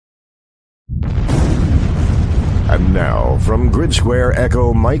And now, from Grid Square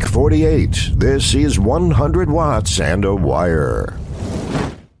Echo Mike 48, this is 100 Watts and a Wire.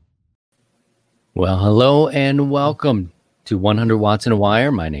 Well, hello and welcome to 100 Watts and a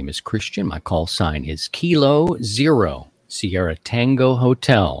Wire. My name is Christian. My call sign is Kilo Zero, Sierra Tango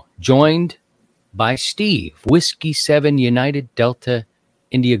Hotel. Joined by Steve, Whiskey 7 United Delta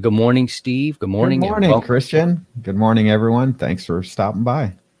India. Good morning, Steve. Good morning. Good morning, Christian. Good morning, everyone. Thanks for stopping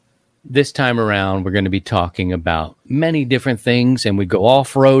by. This time around, we're going to be talking about many different things, and we go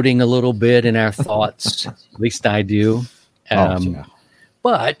off-roading a little bit in our thoughts. At least I do. Yeah.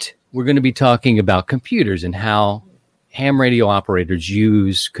 But we're going to be talking about computers and how ham radio operators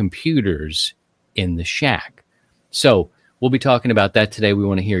use computers in the shack. So we'll be talking about that today. We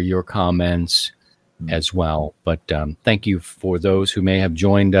want to hear your comments as well. But thank you for those who may have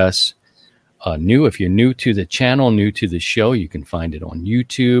joined us new. If you're new to the channel, new to the show, you can find it on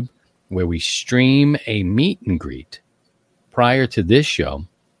YouTube, where we stream a meet and greet prior to this show.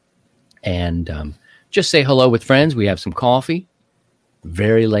 And just say hello with friends. We have some coffee,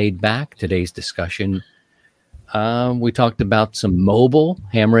 very laid back. Today's discussion, we talked about some mobile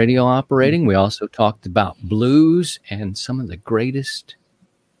ham radio operating. We also talked about blues and some of the greatest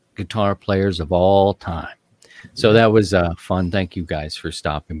guitar players of all time. So that was fun. Thank you guys for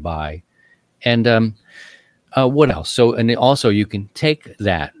stopping by. And what else? So, and also you can take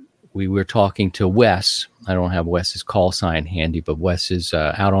that. We were talking to Wes. I don't have Wes's call sign handy, but Wes is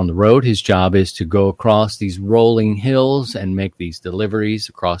out on the road. His job is to go across these rolling hills and make these deliveries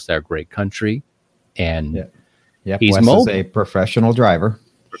across our great country. And he's Wes is a professional driver.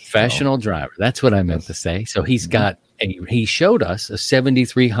 Professional driver. That's what I meant to say. So he's got he showed us a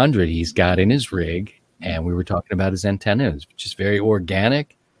 7300 he's got in his rig, and we were talking about his antennas, which is very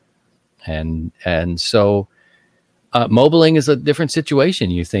organic. And so mobiling is a different situation.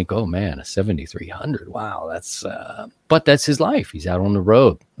 You think, oh man, a 7300. Wow, that's but that's his life. He's out on the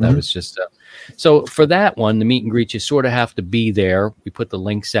road. That was just so for that one, the meet and greet, you sort of have to be there. We put the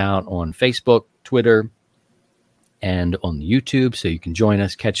links out on Facebook, Twitter, and on the YouTube, so you can join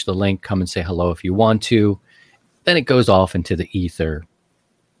us, catch the link, come and say hello if you want to. Then it goes off into the ether,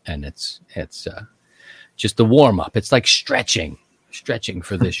 and it's just the warm up. It's like stretching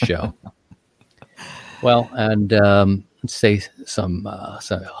for this show. Well, and let's say some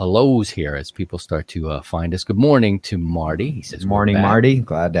hellos here as people start to find us. Good morning to Marty. He says, "Good morning, Marty.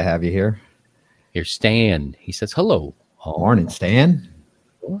 Glad to have you here." Here's Stan. He says, "Hello." Morning, Stan.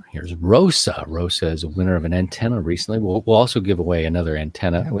 Here's Rosa. Rosa is a winner of an antenna recently. We'll also give away another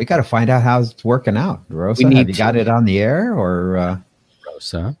antenna. Yeah, we got to find out how it's working out. Rosa, have you got it on the air or?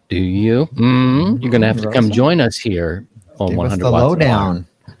 Rosa, do you? You're going to have to come join us here on 100 Watts. The lowdown.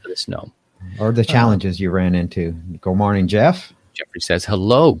 Let us know. Or the challenges you ran into. Good morning, Jeff. Jeffrey says,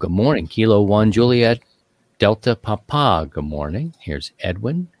 hello. Good morning. Kilo 1 Juliet Delta Papa. Good morning. Here's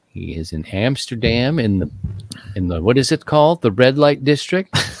Edwin. He is in Amsterdam in the what is it called? The red light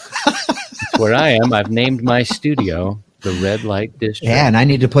district? That's where I am. I've named my studio the red light district. Yeah, and I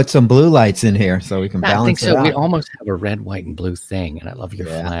need to put some blue lights in here so we can balance I think so. it out. We almost have a red, white, and blue thing, and I love your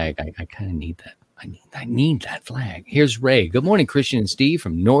flag. I kind of need that. I need that flag. Here's Ray. Good morning, Christian and Steve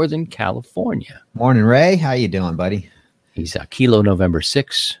from Northern California. Morning, Ray. How you doing, buddy? He's Kilo November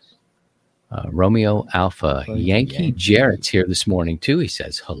 6, Romeo Alpha Yankee. Jarrett's here this morning, too. He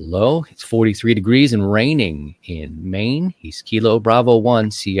says, hello. It's 43 degrees and raining in Maine. He's Kilo Bravo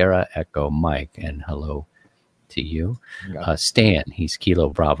 1 Sierra Echo Mike. And hello to you. Stan, he's Kilo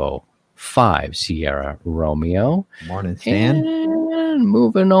Bravo 5 Sierra Romeo. Morning, Stan. And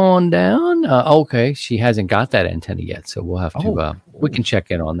moving on down. Okay, she hasn't got that antenna yet, so we'll have to, we can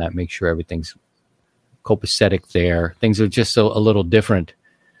check in on that, make sure everything's copacetic there. Things are just a little different.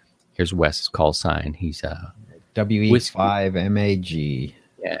 Here's Wes's call sign. He's WE5MAG.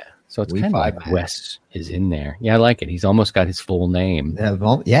 Yeah, so it's kind of like Wes is in there. Yeah, I like it. He's almost got his full name.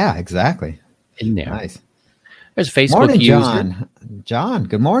 Yeah, exactly. In there. Nice. There's a Facebook morning, user. John. John,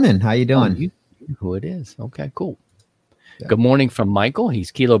 good morning. How you doing? You know who it is. Okay, cool. Yeah. Good morning from Michael.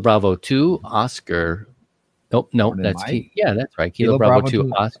 He's Kilo Bravo 2 Oscar. Oh, no, morning, that's that's right. Kilo Bravo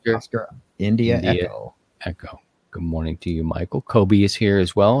 2 Oscar India Echo. Good morning to you, Michael. Kobe is here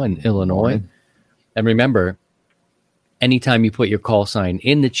as well in Illinois. And remember, anytime you put your call sign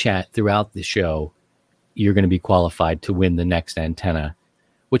in the chat throughout the show, you're going to be qualified to win the next antenna,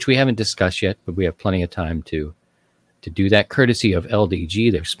 which we haven't discussed yet, but we have plenty of time to do that, courtesy of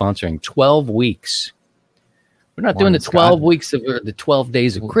LDG. They're sponsoring 12 weeks. We're not doing the 12 weeks of the 12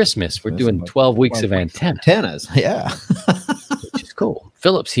 days of Christmas. We're doing 12 weeks of antennas. Yeah. Which is cool.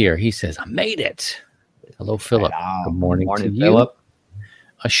 Philip's here. He says, I made it. Hello, Philip. Good morning to you. Philip.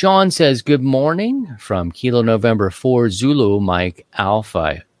 Sean says, good morning from Kilo November 4 Zulu Mike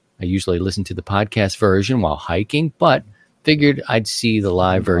Alpha. I usually listen to the podcast version while hiking, but figured I'd see the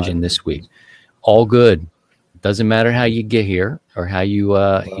live version this week. All good. Doesn't matter how you get here or how you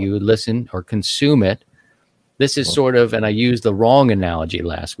listen or consume it. This is sort of, and I used the wrong analogy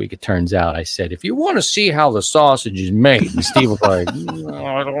last week. It turns out I said, if you want to see how the sausage is made, and Steve was like, no,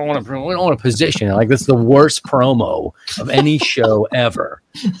 I don't want to position it. Like, this is the worst promo of any show ever.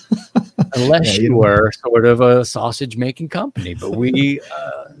 Unless you were sort of a sausage making company. But we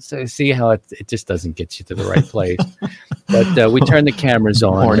so see how it just doesn't get you to the right place. But we turn the cameras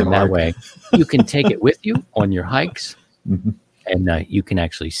on, and that way you can take it with you on your hikes. And you can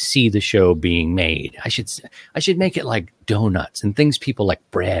actually see the show being made. I should make it like donuts and things people like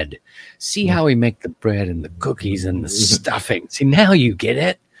bread. See how we make the bread and the cookies and the stuffing. See, now you get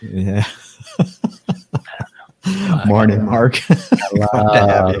it. Yeah. Morning, Mark. Glad to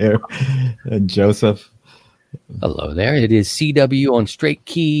have you. And Joseph. Hello there. It is CW on straight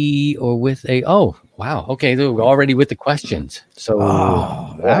key or with a. Oh, wow. Okay, we're already with the questions. So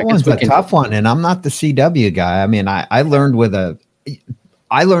that one's a tough one, and I'm not the CW guy. I mean, I learned with a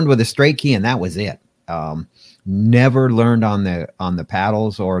straight key, and that was it. Never learned on the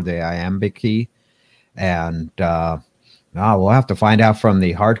paddles or the iambic key, and we'll have to find out from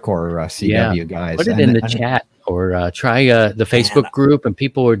the hardcore CW guys. Put it in the chat. Or try the Facebook group, and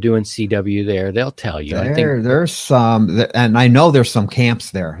people are doing CW there. They'll tell you. There's some, and I know there's some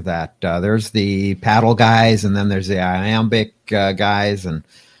camps there that there's the paddle guys, and then there's the iambic guys, but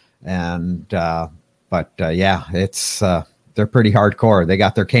it's they're pretty hardcore. They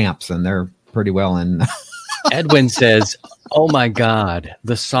got their camps, and they're pretty well in. Edwin says, "Oh my God,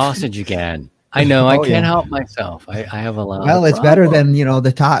 the sausage again." I know. I can't help myself. I have a lot. Well, it's better than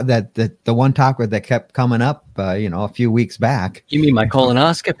the top the one topic that kept coming up. A few weeks back. You mean my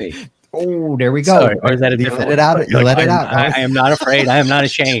colonoscopy? Oh, there we go. Sorry, or is that a different? Let it out. You let it out. I am not afraid. I am not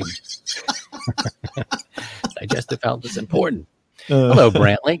ashamed. Digestive health is important. Hello,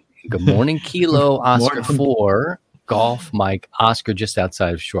 Brantley. Good morning, Kilo Oscar 4 Golf Mike Oscar, just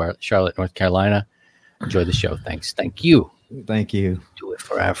outside of Charlotte, North Carolina. Enjoy the show. Thanks. Thank you. Thank you. Do it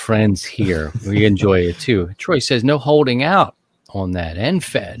for our friends here. We enjoy it too. Troy says no holding out on that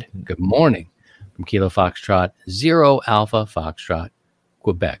NFED. Good morning from Kilo Foxtrot 0 Alpha Foxtrot,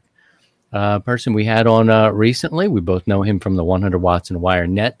 Quebec. Person we had on recently. We both know him from the 100 Watts and Wire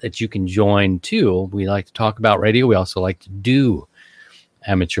Net that you can join too. We like to talk about radio. We also like to do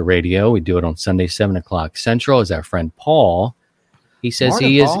amateur radio. We do it on Sunday, 7:00 Central. Is our friend Paul. He says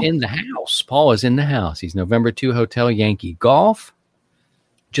Morning, Paul. Is in the house. Paul is in the house. He's November 2 Hotel Yankee Golf.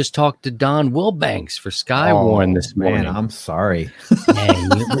 Just talked to Don Wilbanks for Skywarn this morning. Man, I'm sorry. Man,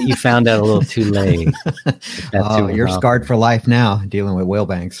 you found out a little too late. You're scarred for life now dealing with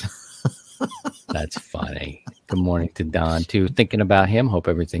Wilbanks. That's funny. Good morning to Don, too. Thinking about him. Hope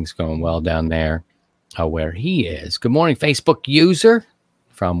everything's going well down there where he is. Good morning, Facebook user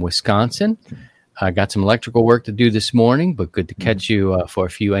from Wisconsin. I got some electrical work to do this morning, but good to catch you for a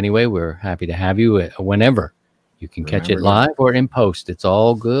few anyway. We're happy to have you whenever. You can catch it live or in post. It's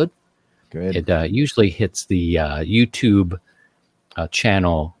all good. Good. It usually hits the YouTube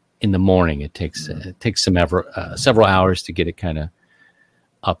channel in the morning. It takes several hours to get it kind of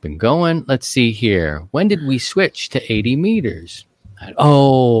up and going. Let's see here. When did we switch to 80 meters?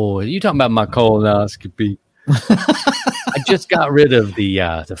 You talking about my colonoscopy? I just got rid of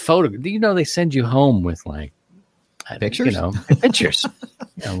the photo. They send you home with like pictures. Pictures.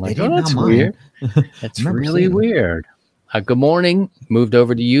 I'm like, that's weird. That's really weird. Good morning. Moved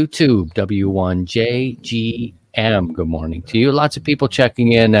over to YouTube. W1JGM. Good morning to you. Lots of people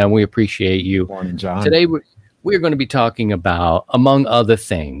checking in, and we appreciate you. Morning, John. Today we're going to be talking about, among other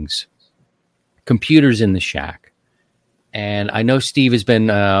things, computers in the shack. And I know Steve has been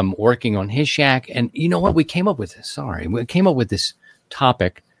working on his shack. And you know what? We came up with this. We came up with this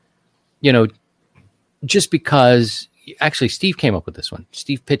topic, just because actually Steve came up with this one.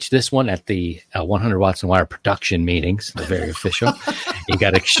 Steve pitched this one at the 100 Watts and Wire production meetings, the very official. You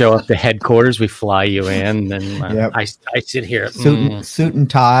got to show up to headquarters. We fly you in. And I sit here. Suit and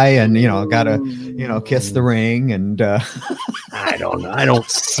tie and, got to, kiss the ring. And I don't know. I don't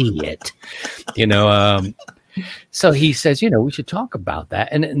see it, So he says, we should talk about that.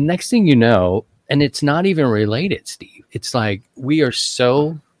 And next thing you know, and it's not even related, Steve. It's like we are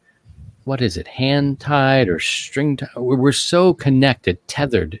so, what is it, hand-tied or string-tied? We're so connected,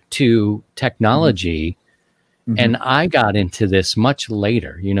 tethered to technology. Mm-hmm. And I got into this much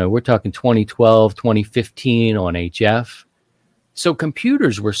later. We're talking 2012, 2015 on HF. So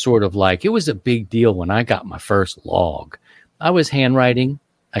computers were sort of like, it was a big deal when I got my first log. I was handwriting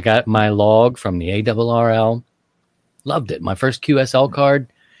I got my log from the ARRL. Loved it. My first QSL card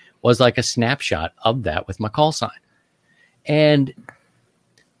was like a snapshot of that with my call sign. And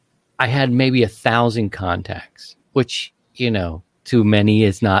I had maybe 1,000 contacts, which, too many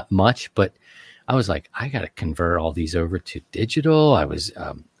is not much, but I was like, I got to convert all these over to digital. I was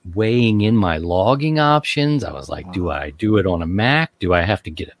weighing in my logging options. I was like, do I do it on a Mac? Do I have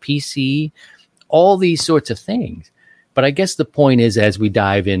to get a PC? All these sorts of things. But I guess the point is, as we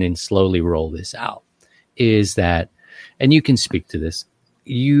dive in and slowly roll this out, is that, and you can speak to this,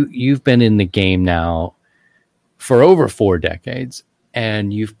 you've been in the game now for over 4 decades,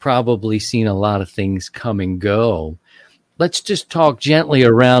 and you've probably seen a lot of things come and go. Let's just talk gently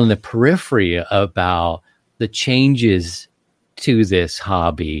around the periphery about the changes to this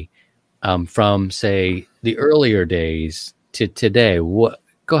hobby from, say, the earlier days to today.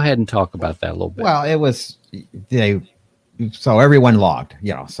 Go ahead and talk about that a little bit. Well, it was so everyone logged,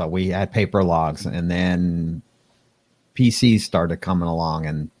 so we had paper logs, and then PCs started coming along,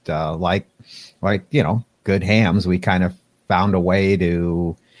 and like good hams, we kind of found a way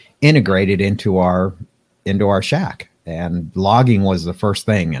to integrate it into our shack, and logging was the first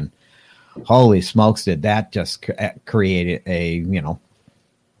thing. And holy smokes, did that just create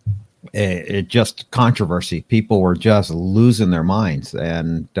it just controversy. People were just losing their minds,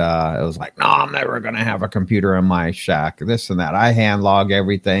 and it was like, no, I'm never going to have a computer in my shack, this and that. I hand log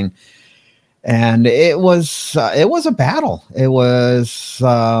everything. And it was a battle. It was,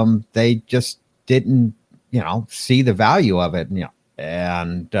 they just didn't, see the value of it,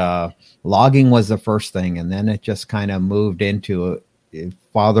 and logging was the first thing. And then it just kind of moved into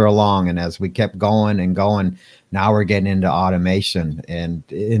farther along. And as we kept going and going, now we're getting into automation and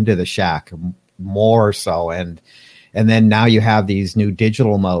into the shack more so. And then now you have these new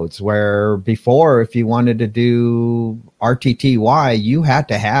digital modes where before, if you wanted to do RTTY, you had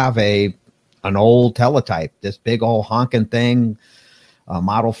to have an old teletype, this big old honking thing,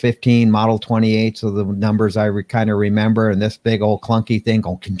 Model 15, Model 28. So the numbers I kind of remember, and this big old clunky thing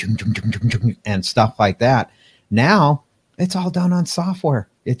going and stuff like that. Now it's all done on software.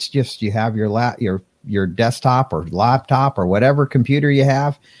 It's just, you have your desktop or laptop or whatever computer you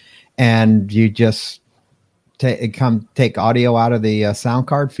have, and you just take audio out of the sound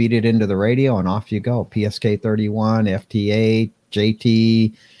card, feed it into the radio, and off you go. PSK 31, FT8,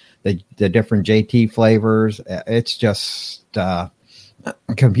 JT, the different JT flavors. It's just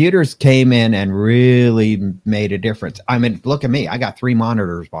computers came in and really made a difference. I mean, look at me. I got 3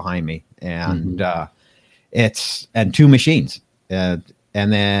 monitors behind me, and and 2 machines. And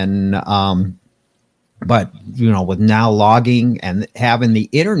then, but with now logging and having the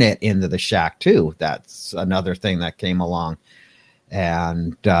internet into the shack too, that's another thing that came along.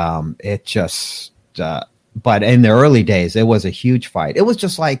 And it just, but in the early days, it was a huge fight. It was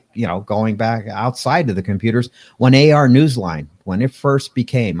just like, going back outside of the computers when AR Newsline, when it first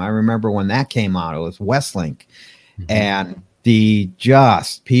became, I remember when that came out, it was Westlink. And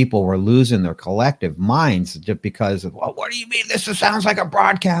people were losing their collective minds just because of, well, what do you mean? This sounds like a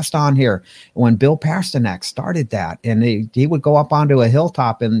broadcast on here. When Bill Pasternak started that, and he would go up onto a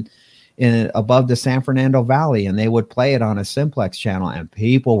hilltop in above the San Fernando Valley, and they would play it on a simplex channel, and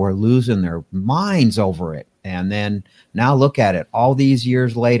people were losing their minds over it. And then now look at it, all these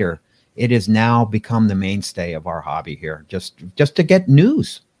years later, it has now become the mainstay of our hobby here, just to get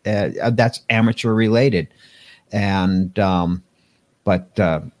news that's amateur related. And but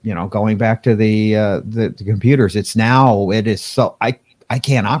going back to the computers, it is so I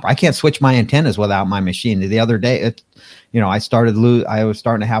can't switch my antennas without my machine. The other day, I was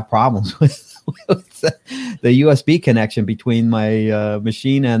starting to have problems with the USB connection between my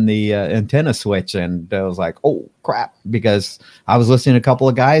machine and the antenna switch, and I was like, oh crap, because I was listening to a couple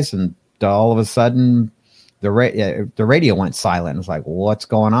of guys, and all of a sudden the radio went silent. It's like, what's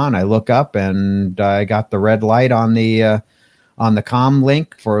going on? I look up, and I got the red light on the comm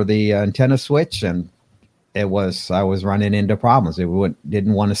link for the antenna switch, and I was running into problems. It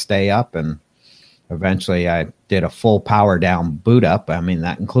didn't want to stay up, and eventually I did a full power down boot up. I mean,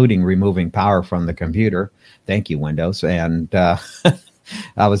 that including removing power from the computer. Thank you, Windows. And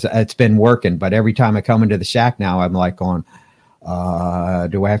it's been working, but every time I come into the shack now, I'm like going, do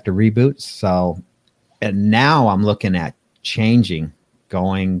I have to reboot? So, and now I'm looking at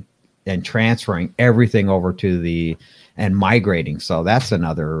going and transferring everything over to and migrating. So that's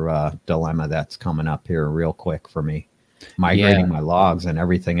another dilemma that's coming up here real quick for me, migrating my logs and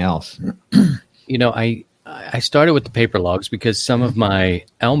everything else. I started with the paper logs because some of my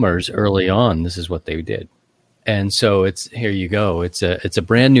Elmers early on, this is what they did. And so here you go. It's a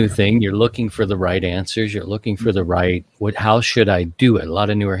brand new thing. You're looking for the right answers. You're looking for the right, how should I do it? A lot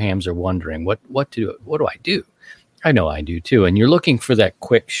of newer hams are wondering what to do. What do I do? I know I do too. And you're looking for that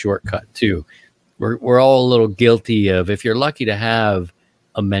quick shortcut too. We're all a little guilty of, if you're lucky to have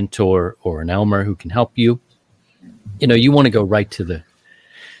a mentor or an Elmer who can help you, you want to go right to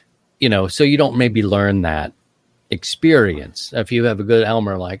the, so you don't maybe learn that experience. If you have a good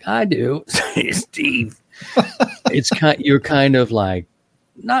Elmer like I do, Steve, you're kind of like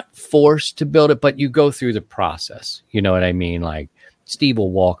not forced to build it, but you go through the process. You know what I mean? Like Steve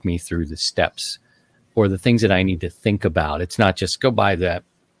will walk me through the steps or the things that I need to think about. It's not just go buy that,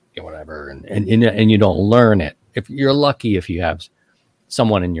 whatever, and you don't learn it. If you're lucky, if you have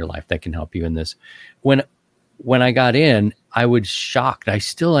someone in your life that can help you in this. When I got in, I was shocked. I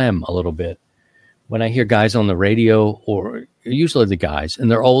still am a little bit when I hear guys on the radio, or usually the guys, and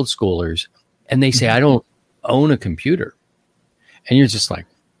they're old schoolers, and they say, I don't own a computer. And you're just like,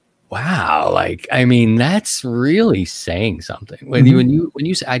 wow. Like, I mean, that's really saying something. When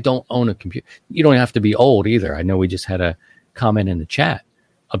you say I don't own a computer, you don't have to be old either. I know we just had a comment in the chat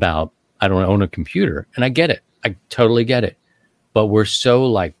about I don't own a computer, and I get it. I totally get it. But we're so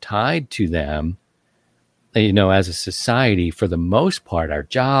like tied to them, as a society, for the most part, our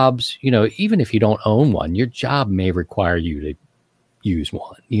jobs, even if you don't own one, your job may require you to use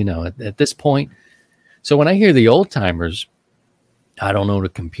one, at this point. So when I hear the old timers, I don't own a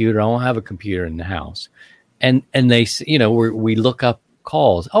computer, I don't have a computer in the house. And they, we look up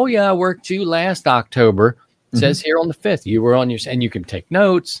calls. Oh yeah, I worked you last October. It says here on the 5th, you were on your, and you can take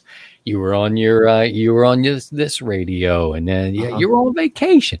notes. You were on this radio, and then you were on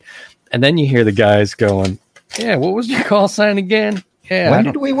vacation. And then you hear the guys going, yeah, what was your call sign again? Yeah. When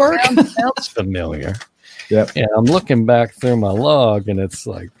did we work? Sounds familiar. Yep. Yeah. I'm looking back through my log, and it's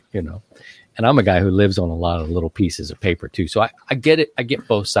like, and I'm a guy who lives on a lot of little pieces of paper too. So I get it. I get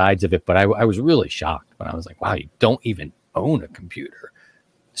both sides of it, but I was really shocked when I was like, wow, you don't even own a computer.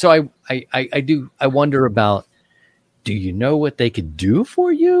 So I wonder about, do you know what they could do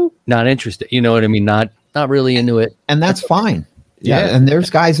for you? Not interested. You know what I mean? Not really into it. And that's fine. Yeah. And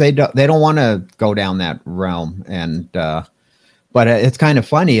there's guys, they don't want to go down that realm. And, but it's kind of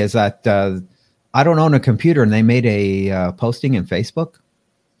funny is that, I don't own a computer, and they made a posting in Facebook.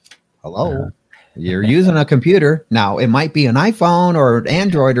 Hello, you're using a computer. Now it might be an iPhone or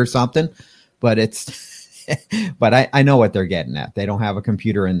Android or something, but but I know what they're getting at. They don't have a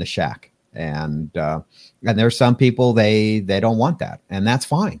computer in the shack. And there's some people, they don't want that, and that's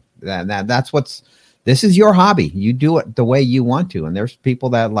fine. That's this is your hobby. You do it the way you want to. And there's people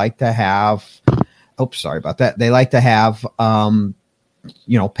that like to have, sorry about that. They like to have,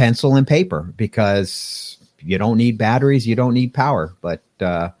 pencil and paper, because you don't need batteries. You don't need power, but,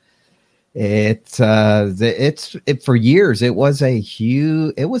 for years, it was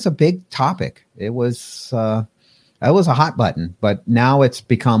a big topic. It was a hot button, but now it's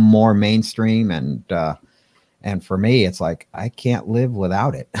become more mainstream. And for me, it's like, I can't live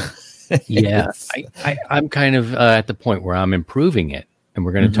without it. Yeah. I'm kind of at the point where I'm improving it, and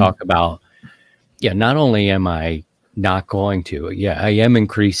we're going to talk about, not only am I not going to, I am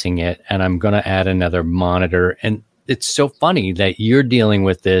increasing it, and I'm going to add another monitor. And it's so funny that you're dealing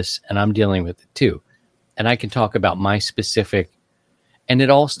with this and I'm dealing with it too. And I can talk about my specific, and it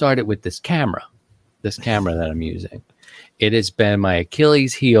all started with this camera that I'm using. It has been my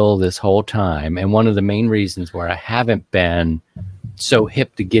Achilles heel this whole time. And one of the main reasons where I haven't been so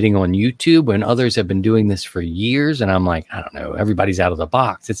hip to getting on YouTube when others have been doing this for years. And I'm like, I don't know, everybody's out of the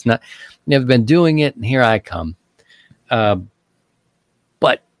box. It's not, never been doing it. And here I come.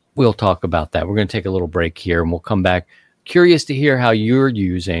 But we'll talk about that. We're going to take a little break here, and we'll come back. Curious to hear how you're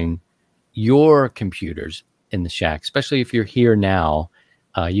using your computers in the shack, especially if you're here now.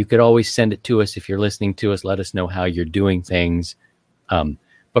 You could always send it to us if you're listening to us. Let us know how you're doing things.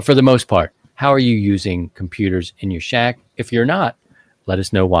 But for the most part, how are you using computers in your shack? If you're not, let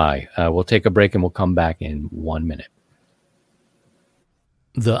us know why. We'll take a break, and we'll come back in 1 minute.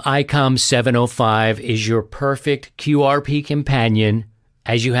 The ICOM 705 is your perfect QRP companion,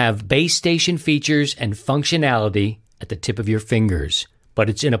 as you have base station features and functionality at the tip of your fingers. But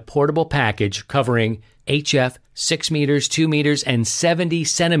it's in a portable package covering HF 6 meters, 2 meters, and 70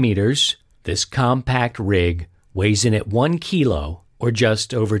 centimeters. This compact rig weighs in at 1 kilo, or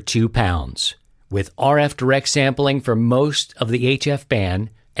just over 2 pounds, with RF direct sampling for most of the HF band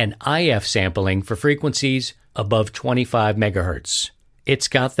and IF sampling for frequencies above 25 megahertz. It's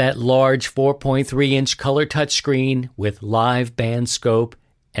got that large 4.3-inch color touchscreen with live band scope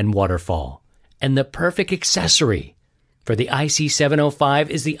and waterfall. And the perfect accessory for the IC705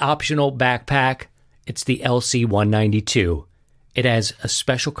 is the optional backpack. It's the LC-192. It has a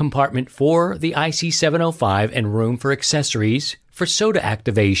special compartment for the IC-705 and room for accessories for soda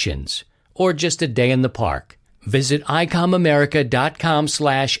activations or just a day in the park. Visit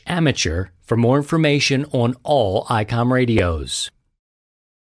icomamerica.com/amateur for more information on all ICOM radios.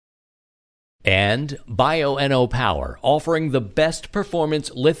 And Bioenno Power, offering the best performance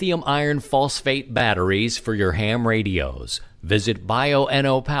lithium iron phosphate batteries for your ham radios. Visit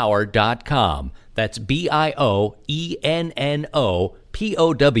bioennopower.com. That's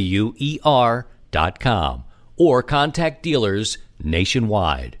BIOENNOPOWER.com. Or contact dealers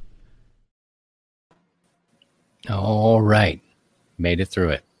nationwide. All right. Made it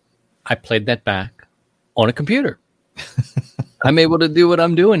through it. I played that back on a computer. I'm able to do what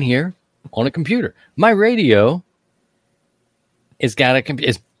I'm doing here on a computer. My radio is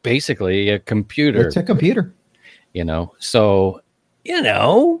basically a computer. It's a computer. So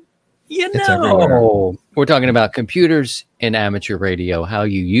we're talking about computers in amateur radio, how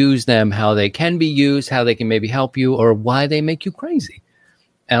you use them, how they can be used, how they can maybe help you, or why they make you crazy.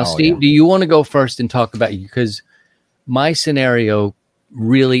 Now, Steve, do you want to go first and talk about you? Because my scenario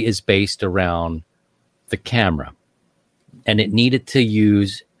really is based around the camera, and it needed to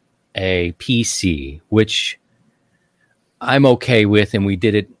use a PC, which I'm okay with, and we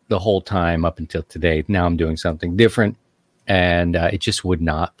did it the whole time up until today. Now I'm doing something different, and it just would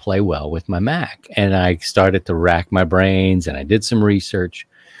not play well with my Mac. And I started to rack my brains, and I did some research.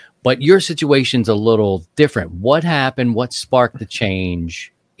 But your situation's a little different. What happened? What sparked the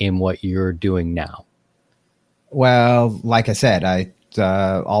change in what you're doing now? Well, like I said,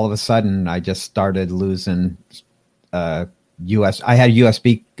 all of a sudden I just started losing I had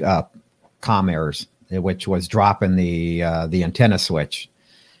USB comm errors, which was dropping the antenna switch.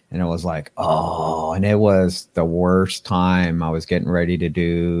 And it was like, and it was the worst time. I was getting ready to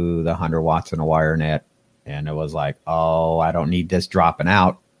do the 100 watts in a wire net. And it was like, I don't need this dropping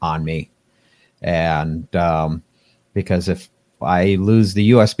out on me. And because if I lose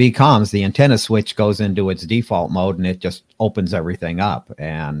the USB comms, the antenna switch goes into its default mode and it just opens everything up.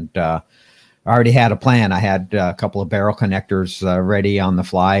 And I already had a plan. I had a couple of barrel connectors ready on the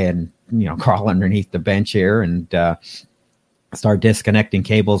fly and, crawl underneath the bench here and start disconnecting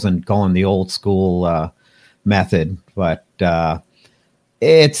cables and going the old school method. But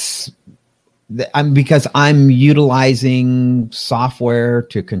because I'm utilizing software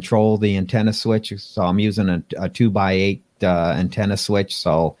to control the antenna switch. So I'm using a 2x8 antenna switch.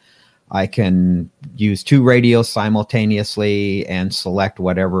 So I can use two radios simultaneously and select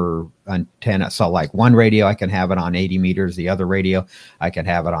whatever antenna. So like one radio, I can have it on 80 meters. The other radio, I can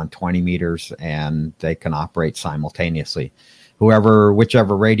have it on 20 meters, and they can operate simultaneously.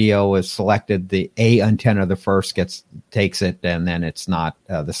 Whichever radio is selected, the A antenna, the first takes it, and then it's not,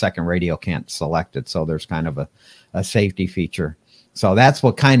 the second radio can't select it. So there's kind of a safety feature. So that's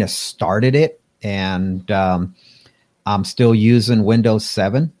what kind of started it. And I'm still using Windows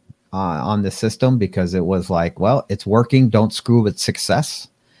 7 on the system because it was like, well, it's working. Don't screw with success.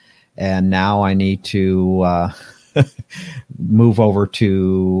 And now I need to move over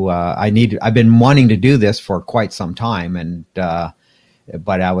to, I've been wanting to do this for quite some time. And,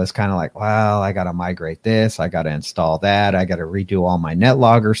 but I was kind of like, well, I got to migrate this. I got to install that. I got to redo all my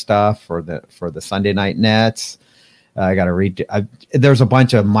NetLogger stuff for the Sunday night nets. I got to redo. There's a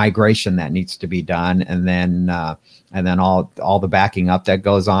bunch of migration that needs to be done. And then all the backing up that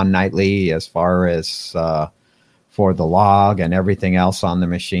goes on nightly as far as, for the log and everything else on the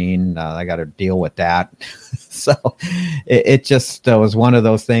machine. I got to deal with that. So it just was one of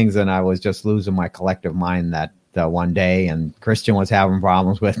those things. And I was just losing my collective mind that one day, and Christian was having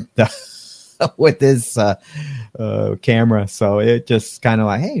problems with his camera. So it just kind of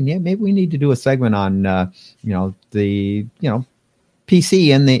like, hey, yeah, maybe we need to do a segment on, the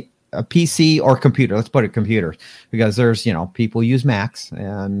PC and the PC or computer. Let's put it computer, because there's, people use Macs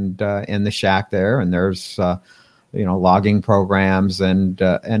and in the shack there, and there's, logging programs and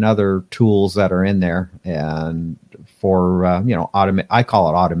other tools that are in there, and for I call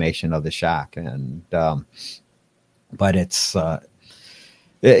it automation of the shack. And but it's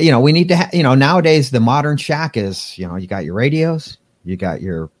we need to nowadays the modern shack is, you got your radios, you got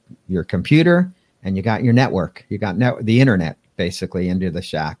your computer, and you got your network, you got the internet basically into the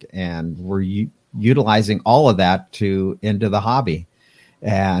shack, and we're utilizing all of that into the hobby.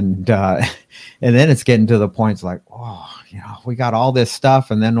 And then it's getting to the points like, we got all this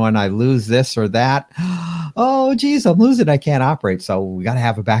stuff, and then when I lose this or that, oh geez, I'm losing, I can't operate. So we got to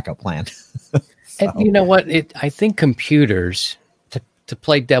have a backup plan. And you know what? I think computers, to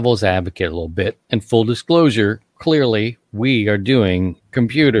play devil's advocate a little bit, and full disclosure, clearly we are doing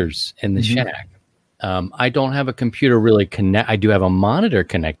computers in the shack. I don't have a computer really I do have a monitor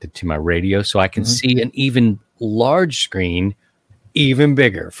connected to my radio, so I can see an even large screen, even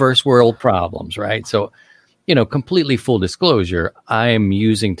bigger. First world problems, right? So, completely full disclosure, I am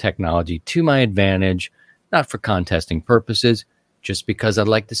using technology to my advantage, not for contesting purposes, just because I'd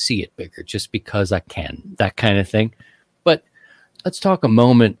like to see it bigger, just because I can, that kind of thing. But let's talk a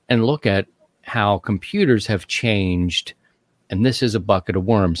moment and look at how computers have changed. And this is a bucket of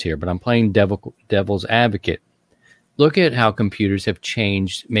worms here, but I'm playing devil's advocate. Look at how computers have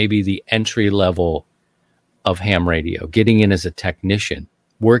changed maybe the entry level of ham radio, getting in as a technician,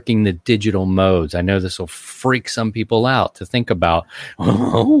 working the digital modes. I know this will freak some people out to think about,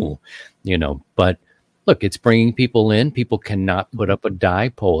 but look, it's bringing people in. People cannot put up a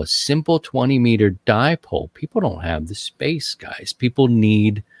dipole, a simple 20-meter dipole. People don't have the space, guys. People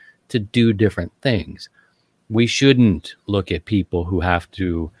need to do different things. We shouldn't look at people who have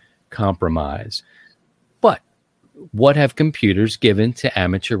to compromise. But what have computers given to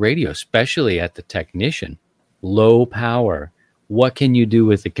amateur radio, especially at the technician? Low power. What can you do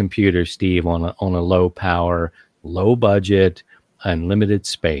with a computer, Steve, on a low power, low budget, unlimited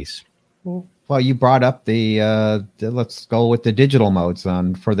space? Well, you brought up the let's go with the digital modes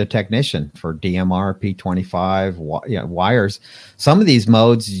for the technician for DMR, P25, wires. Some of these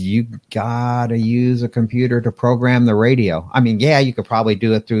modes, you gotta use a computer to program the radio. I mean, yeah, you could probably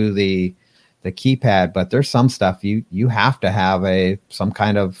do it through the keypad, but there's some stuff you have to have some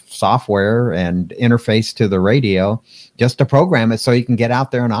kind of software and interface to the radio just to program it so you can get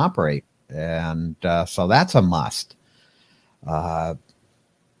out there and operate. And so that's a must.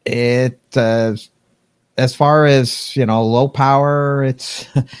 As far as low power, it's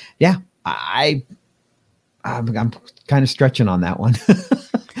I'm kind of stretching on that one.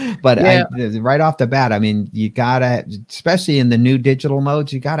 But right off the bat, I mean, you gotta, especially in the new digital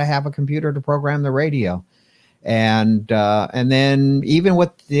modes, you gotta have a computer to program the radio, and then even with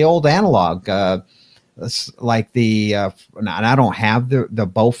the old analog, like and I don't have the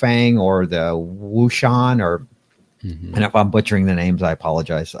Bofang or the Wouxun and if I'm butchering the names, I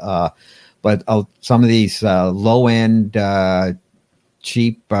apologize. But some of these low-end,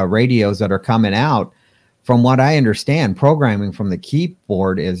 cheap radios that are coming out, from what I understand, programming from the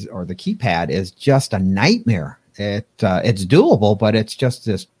keyboard or the keypad is just a nightmare. It's doable, but it's just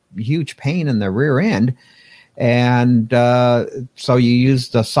this huge pain in the rear end. And so you use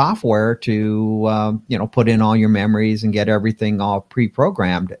the software to put in all your memories and get everything all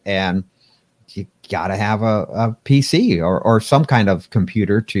pre-programmed. And you got to have a PC or some kind of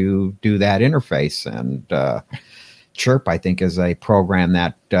computer to do that interface. And Chirp, I think, is a program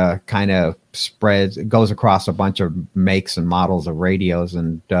that kind of goes across a bunch of makes and models of radios.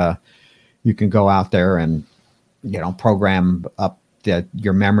 And you can go out there and, program up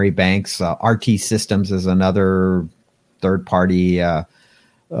your memory banks. RT Systems is another third-party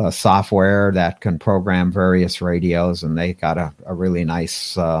software that can program various radios, and they got a really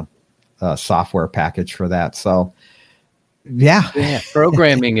nice software package for that. So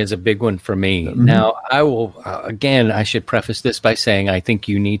programming is a big one for me. Now, I will I should preface this by saying I think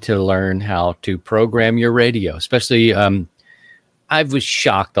you need to learn how to program your radio, especially I was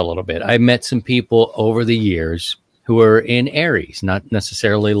shocked a little bit. I met some people over the years who are in Aries, not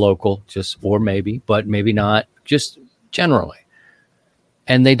necessarily local, but maybe not, just generally,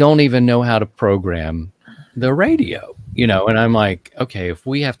 and they don't even know how to program the radio, and I'm like, okay, if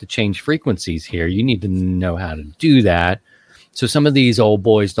we have to change frequencies here, you need to know how to do that. So some of these old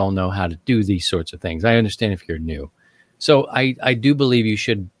boys don't know how to do these sorts of things. I understand if you're new. So I do believe you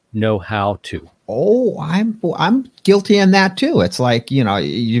should know how to. Oh, I'm guilty in that too. It's like, you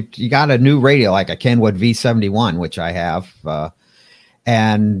got a new radio, like a Kenwood V71, which I have,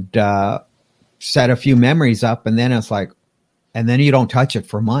 and set a few memories up, and then it's like, and then you don't touch it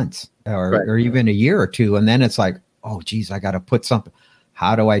for months or even a year or two. And then it's like, oh, geez, I got to put something.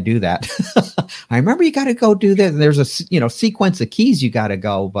 How do I do that? I remember you got to go do this. There's a sequence of keys you got to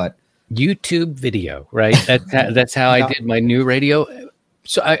go, but YouTube video, right? That's how I did my new radio.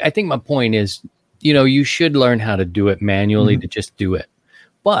 So I think my point is, you should learn how to do it manually to just do it.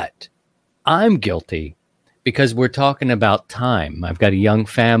 But I'm guilty because we're talking about time. I've got a young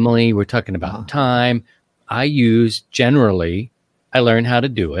family. We're talking about time. I learn how to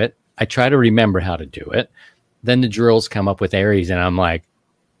do it. I try to remember how to do it. Then the drills come up with Aries, and I'm like,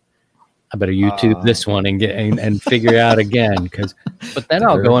 I better YouTube this one and figure out again. But then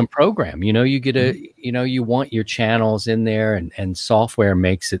I'll go and program. You get you want your channels in there, and software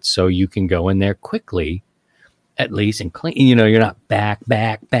makes it so you can go in there quickly at least, and clean. You're not back.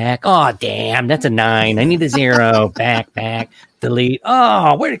 Oh, damn, that's a 9. I need a 0. back, delete.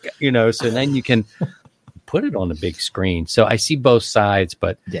 Oh, where'd it go? So then you can put it on a big screen. So I see both sides,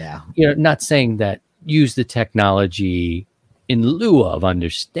 but not saying that use the technology in lieu of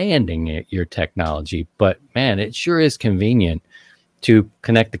understanding your technology, but man, it sure is convenient to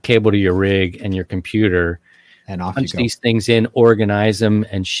connect the cable to your rig and your computer and off punch these things in, organize them,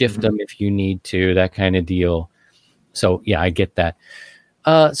 and shift them if you need to, that kind of deal. So yeah, I get that.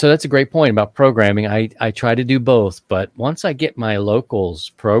 So that's a great point about programming. I try to do both, but once I get my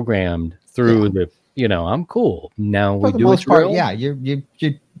locals programmed through I'm cool. Now we do it part. Yeah,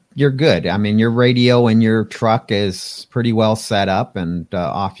 you're good. I mean, your radio in your truck is pretty well set up, and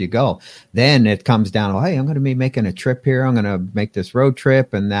off you go. Then it comes down to, hey, I'm going to be making a trip here. I'm going to make this road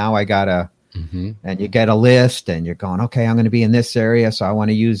trip, and now I got to, and you get a list, and you're going, okay, I'm going to be in this area, so I want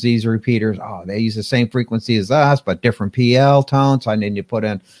to use these repeaters. Oh, they use the same frequency as us, but different PL tones. I need to put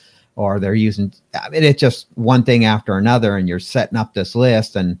in, or they're using. I mean, it's just one thing after another, and you're setting up this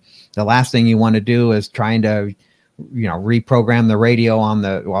list, and the last thing you want to do is trying to reprogram the radio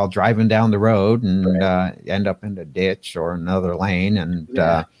while driving down the road and end up in a ditch or another lane.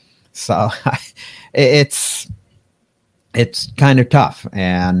 And so it's kind of tough.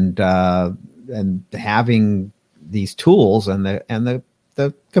 And having these tools and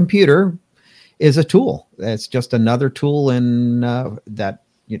the computer is a tool. It's just another tool that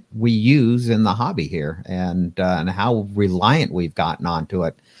we use in the hobby here, and how reliant we've gotten onto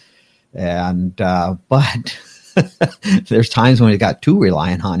it. And, but there's times when we got too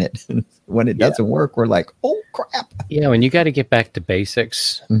reliant on it. When it doesn't work, we're like, oh crap. Yeah. When you got to get back to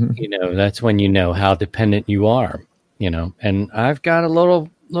basics, that's when you know how dependent you are, and I've got a little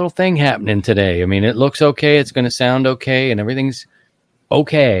thing happening today. I mean, it looks okay. It's going to sound okay and everything's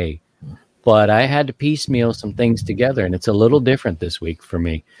okay, but I had to piecemeal some things together, and it's a little different this week for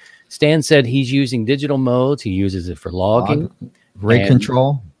me. Stan said he's using digital modes. He uses it for logging, rig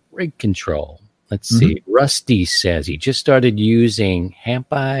control. Let's see. Rusty says he just started using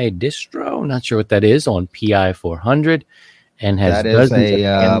Hampi distro. Not sure what that is, on PI 400, and has dozens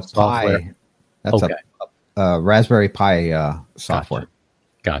of software. That's a Raspberry Pi software.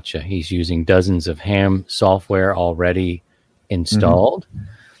 Gotcha. He's using dozens of ham software already installed.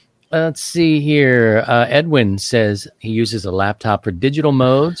 Let's see here. Edwin says he uses a laptop for digital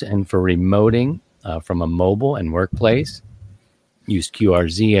modes and for remoting from a mobile and workplace. Use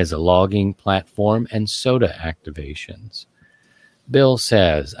QRZ as a logging platform and SOTA activations. Bill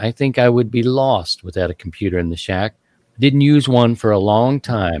says, I think I would be lost without a computer in the shack. Didn't use one for a long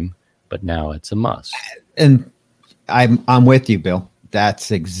time, but now it's a must. And I'm with you, Bill. That's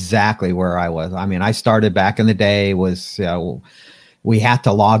exactly where I was. I mean, I started back in the day we had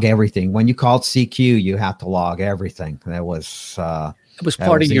to log everything. When you called CQ, you had to log everything. It was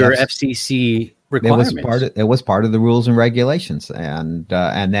part of your FCC requirements. It was part of the rules and regulations, and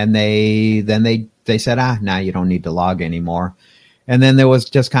then they said, now you don't need to log anymore. And then there was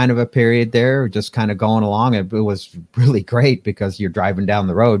just kind of a period there, just kind of going along. It was really great because you're driving down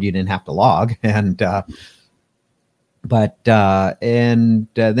the road, you didn't have to log, and then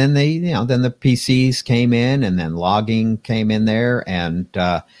then the PCs came in, and then logging came in there, and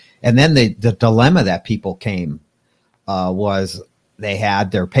then the dilemma that people came was. They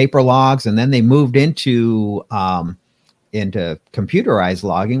had their paper logs, and then they moved into computerized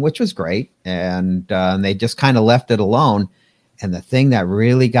logging, which was great. And they just kind of left it alone. And the thing that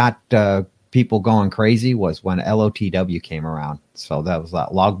really got people going crazy was when LOTW came around. So that was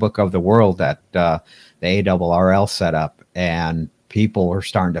that logbook of the world that the ARRL set up, and people were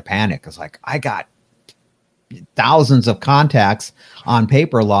starting to panic. It's like, I got thousands of contacts on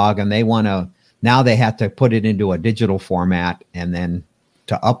paper log, and now they had to put it into a digital format and then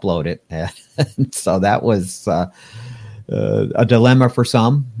to upload it. And so that was a dilemma for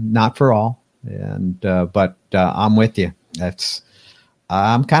some, not for all. And but I'm with you.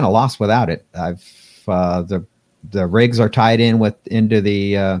 I'm kind of lost without it. The rigs are tied into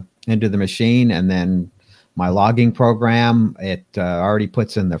the machine, and then my logging program, it already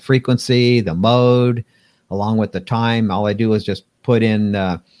puts in the frequency, the mode, along with the time. All I do is just put in.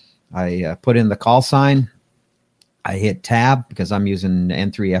 I put in the call sign. I hit tab because I'm using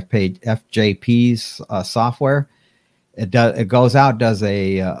N3FJP's software. It goes out, does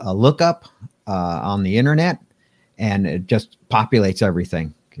a lookup on the internet, and it just populates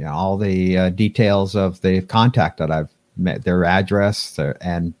everything. All the details of the contact that I've met, their address,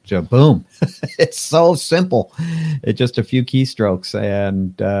 and boom. It's so simple. It's just a few keystrokes,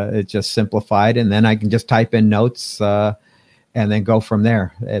 and it just simplified. And then I can just type in notes. then go from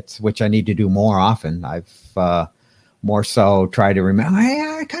there. Which I need to do more often. I've more so tried to remember. Hey,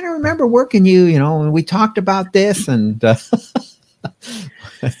 I kind of remember working you, and we talked about this. And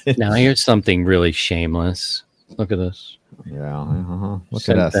now here's something really shameless. Look at this. Yeah. Look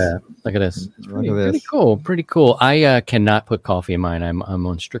at us. Look at this. Pretty cool. Pretty cool. I cannot put coffee in mine. I'm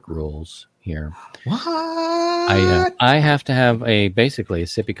on strict rules here. What? I have to have basically a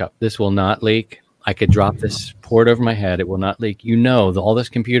sippy cup. This will not leak. I could drop this, pour it over my head. It will not leak. All this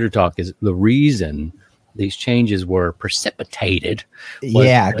computer talk is the reason these changes were precipitated.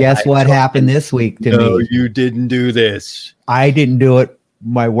 Yeah. Guess what happened this week to me? No, you didn't do this. I didn't do it.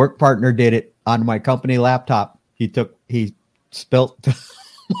 My work partner did it on my company laptop. He spilt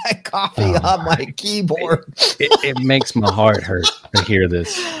my coffee on my keyboard. It makes my heart hurt to hear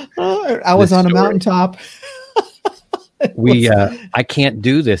this. I was on a mountaintop. I can't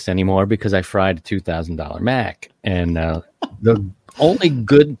do this anymore because I fried a $2,000 Mac. And the only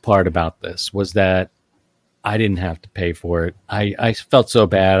good part about this was that I didn't have to pay for it. I felt so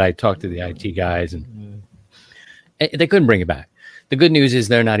bad. I talked to the IT guys and they couldn't bring it back. The good news is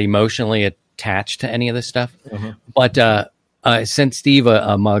they're not emotionally attached to any of this stuff. But I sent Steve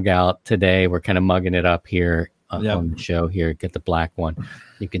a mug out today. We're kind of mugging it up here on the show here. Get the black one.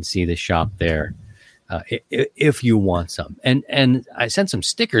 You can see the shop there if you want some. And I sent some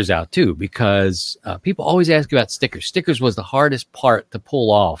stickers out too because people always ask about stickers. Stickers was the hardest part to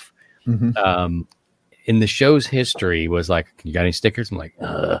pull off. In the show's history was like, you got any stickers? I'm like,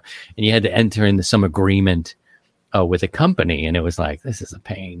 and you had to enter into some agreement with a company, and it was like, this is a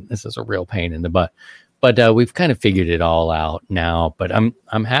pain. This is a real pain in the butt. But we've kind of figured it all out now. But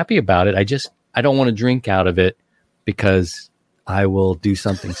I'm happy about it. I don't want to drink out of it because I will do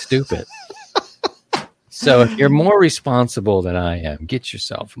something stupid. So if you're more responsible than I am, get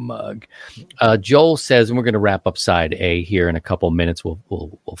yourself a mug. Joel says, and we're going to wrap up side A here in a couple minutes.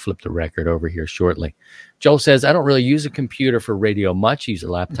 We'll flip the record over here shortly. Joel says, I don't really use a computer for radio much. I use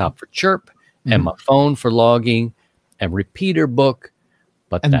a laptop for Chirp and my phone for logging and repeater book,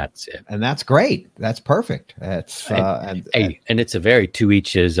 but that's it. And that's great. That's perfect. That's and it's a very to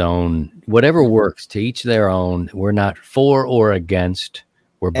each his own. Whatever works, to each their own. We're not for or against.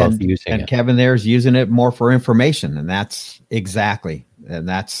 We're both using it. And Kevin there's using it more for information, and that's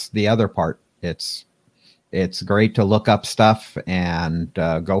the other part. It's great to look up stuff and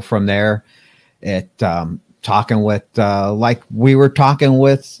go from there. Talking with like we were talking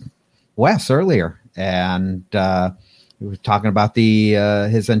with Wes earlier, and we were talking about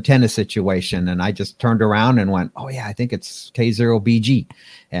his antenna situation, and I just turned around and went, "Oh yeah, I think it's K0BG,"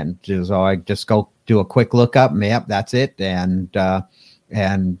 and so I just go do a quick look up, and yep, that's it,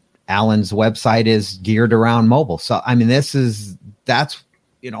 and Alan's website is geared around mobile. So I mean, that's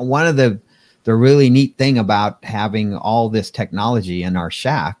one of the really neat thing about having all this technology in our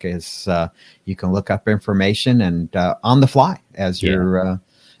shack is you can look up information and on the fly as you're.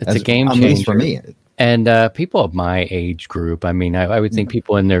 It's a game changer for me. And people of my age group, I mean, I would think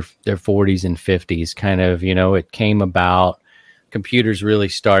people in their 40s and 50s kind of, it came about. Computers really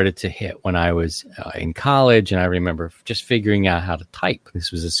started to hit when I was in college. And I remember just figuring out how to type.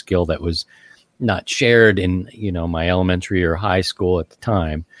 This was a skill that was not shared in, my elementary or high school at the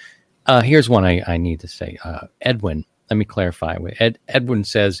time. Here's one I need to say. Edwin, let me clarify. Edwin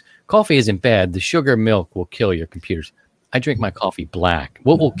says, coffee isn't bad. The sugar milk will kill your computers. I drink my coffee black.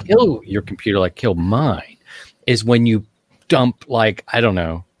 What will kill your computer, like kill mine, is when you dump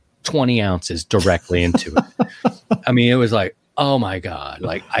 20 ounces directly into it. I mean, it was like, oh my God.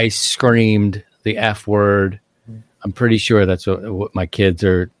 Like I screamed the F word. I'm pretty sure that's what my kids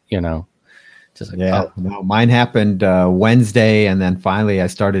are, just like, No, mine happened Wednesday. And then finally I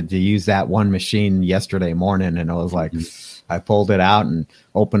started to use that one machine yesterday morning. And it was like, I pulled it out and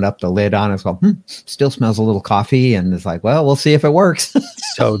opened up the lid on it. It's like, still smells a little coffee. And it's like, well, we'll see if it works.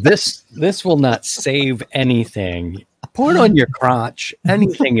 So this will not save anything. Pour it on your crotch.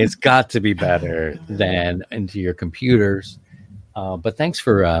 Anything has got to be better than into your computers. But thanks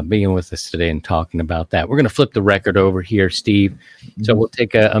for being with us today and talking about that. We're going to flip the record over here, Steve. So we'll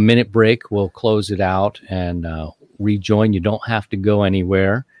take a minute break. We'll close it out and rejoin. You don't have to go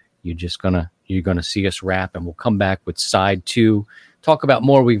anywhere. You're going to see us wrap, and we'll come back with side 2, talk about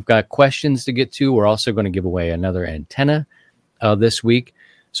more. We've got questions to get to. We're also going to give away another antenna this week.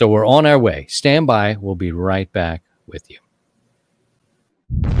 So we're on our way. Stand by. We'll be right back with you.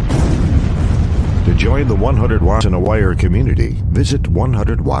 To join the 100 Watts in a Wire community, visit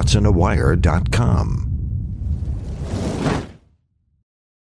 100wattsinawire.com.